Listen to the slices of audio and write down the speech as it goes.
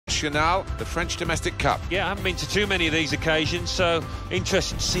Nationale, the French domestic cup. Yeah, I haven't been to too many of these occasions, so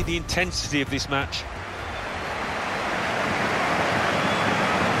interesting to see the intensity of this match.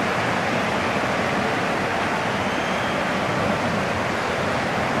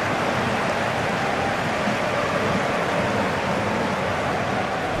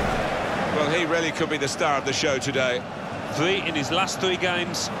 Well, he really could be the star of the show today. 3 in his last 3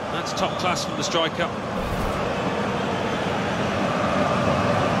 games. That's top class from the striker.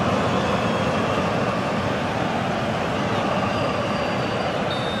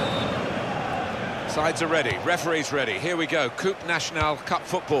 Sides are ready, referee's ready. Here we go, Coupe Nationale Cup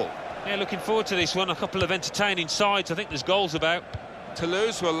football. Yeah, looking forward to this one. A couple of entertaining sides. I think there's goals about.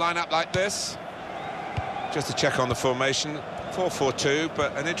 Toulouse will line up like this. Just to check on the formation, 4-4-2,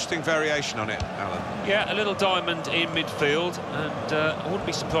 but an interesting variation on it, Alan. Yeah, a little diamond in midfield, and I wouldn't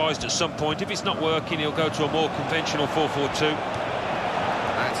be surprised at some point. If it's not working, he'll go to a more conventional 4-4-2.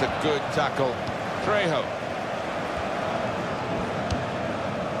 That's a good tackle. Trejo.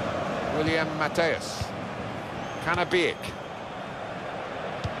 William Mateus. Canabic.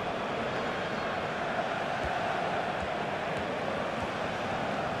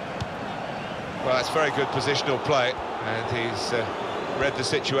 Well, that's very good positional play, and he's read the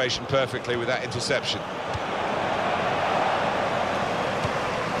situation perfectly with that interception.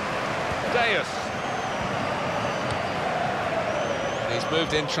 Deus. He's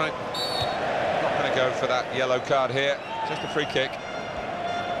moved in, trying... Not going to go for that yellow card here, just a free kick.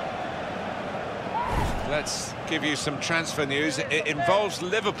 Let's give you some transfer news. It involves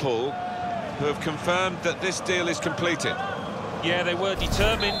Liverpool, who have confirmed that this deal is completed. Yeah, they were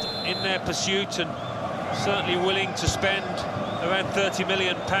determined in their pursuit and certainly willing to spend around £30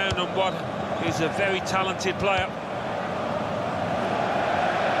 million on what is a very talented player.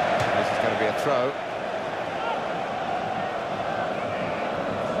 This is going to be a throw.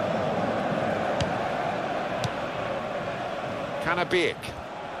 Canabic.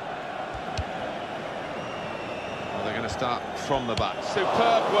 Well, they're going to start from the back.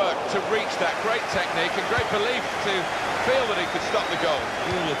 Superb work to reach that. Great technique and great belief to feel that he could stop the goal.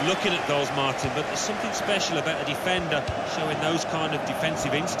 We all love looking at goals, Martin, but there's something special about a defender showing those kind of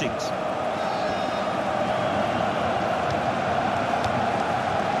defensive instincts.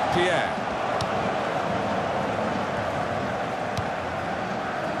 Pierre.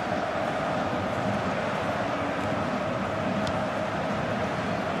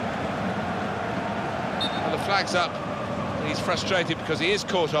 Well, the flag's up. He's frustrated because he is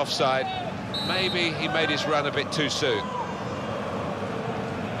caught offside. Maybe he made his run a bit too soon.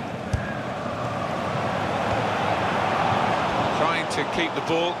 Trying to keep the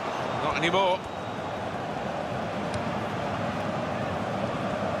ball, not anymore.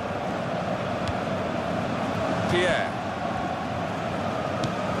 Pierre.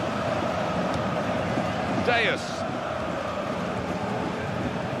 Deus.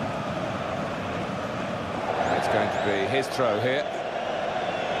 It's going to be his throw here.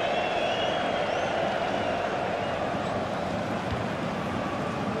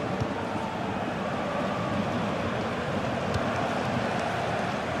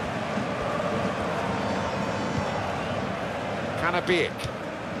 Canabic.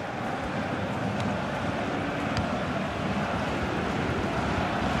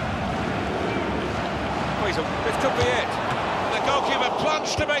 This could be it. The goalkeeper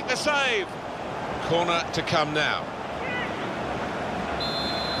plunged to make the save. Corner to come now.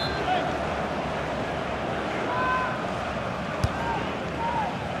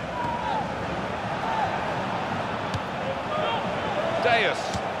 Deus.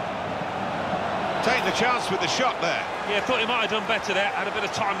 Take the chance with the shot there. Yeah, thought he might have done better there. Had a bit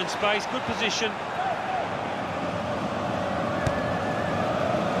of time and space. Good position.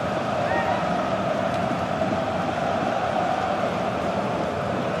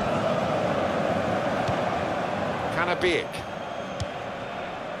 Canabic.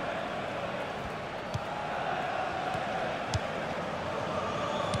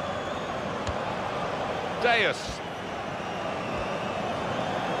 Deus.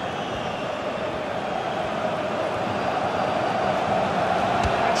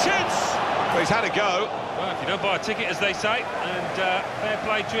 Well, he's had a go. Well, if you don't buy a ticket, as they say, and fair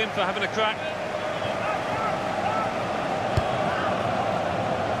play to him for having a crack.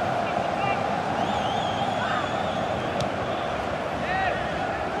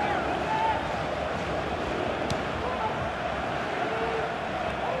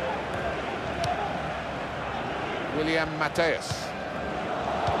 William Mateus.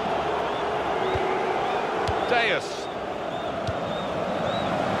 Deus.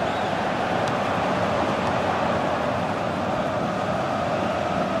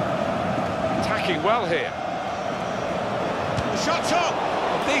 working well here. The shot's on!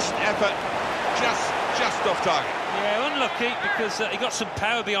 A decent effort, just off target. Yeah, unlucky, because he got some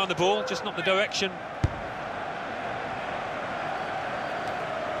power behind the ball, just not the direction.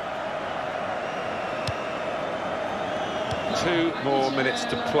 Two more minutes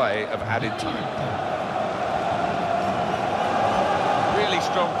to play of added time. Really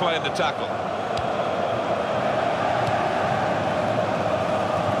strong play in the tackle.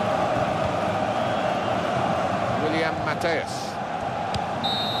 William Mateus.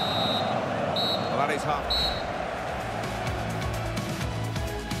 Well, that is half.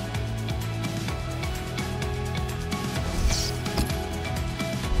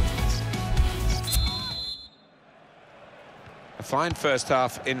 A fine first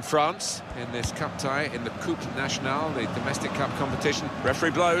half in France in this cup tie in the Coupe Nationale, the domestic cup competition.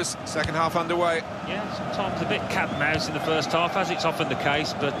 Referee blows, second half underway. Yeah, sometimes a bit cat and mouse in the first half, as it's often the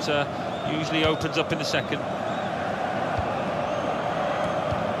case, but usually opens up in the second.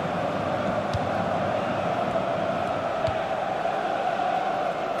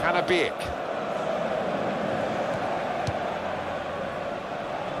 Canabic.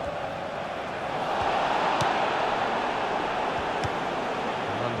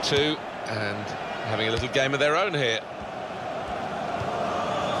 Two, and having a little game of their own here.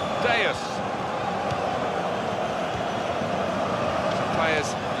 Deus. Some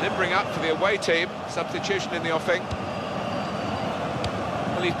players limbering up for the away team. Substitution in the offing.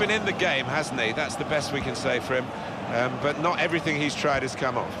 Well, he's been in the game, hasn't he? That's the best we can say for him. But not everything he's tried has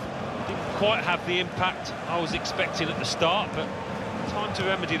come off. Didn't quite have the impact I was expecting at the start, but time to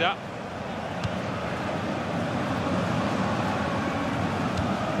remedy that.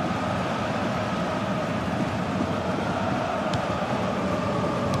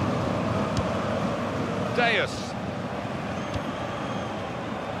 Deus.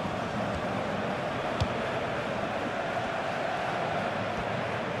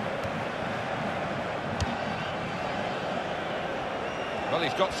 Well,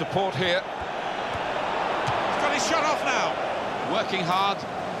 he's got support here. He's got his shot off now. Working hard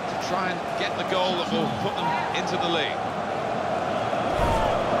to try and get the goal that will put them into the league.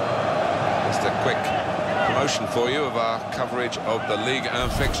 Just a quick promotion for you of our coverage of the Ligue 1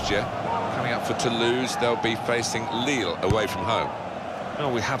 fixture. Coming up for Toulouse, they'll be facing Lille away from home.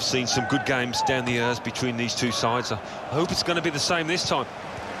 Well, we have seen some good games down the years between these two sides. I hope it's going to be the same this time.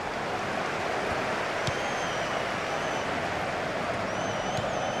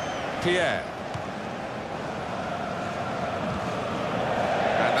 Pierre.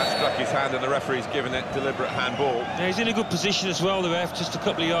 And that's struck his hand, and the referee's given it deliberate handball. Yeah, he's in a good position as well, the ref, just a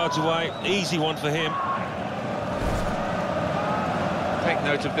couple of yards away. Easy one for him. Take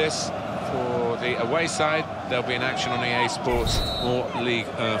note of this. For the away side, there'll be an action on EA Sports or League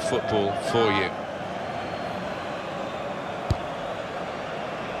football for you.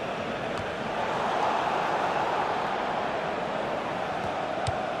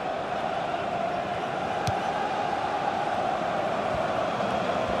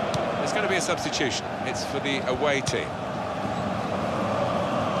 There's going to be a substitution. It's for the away team.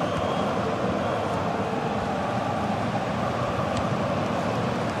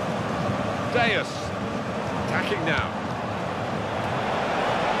 Deus attacking now.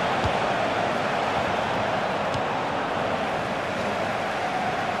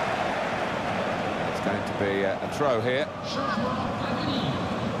 It's going to be a throw here.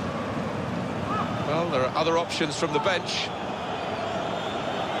 Well, there are other options from the bench.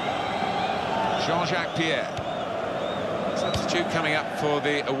 Jean-Jacques Pierre. Substitute coming up for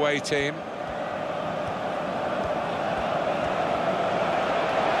the away team.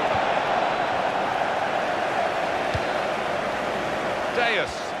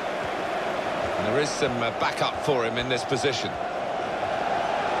 Deus. And there is some backup for him in this position.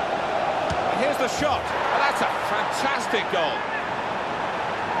 And here's the shot. Well, that's a fantastic goal.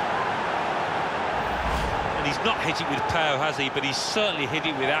 And he's not hit it with power, has he? But he's certainly hit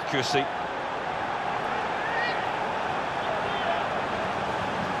it with accuracy.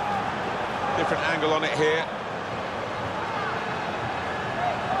 Different angle on it here.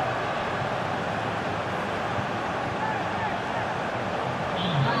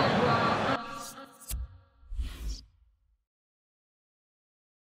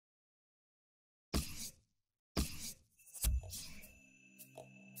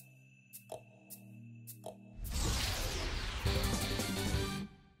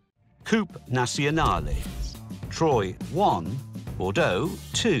 Coupe Nationale. Troyes 1, Bordeaux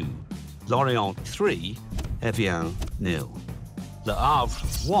 2, Lorient 3, Evian 0. Le Havre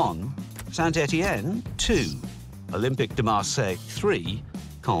 1, Saint-Étienne 2, Olympique de Marseille 3,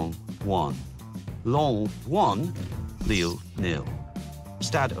 Caen 1. Lens 1, Lille 0.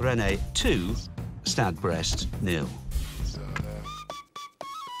 Stade Rennais 2, Stade Brest 0.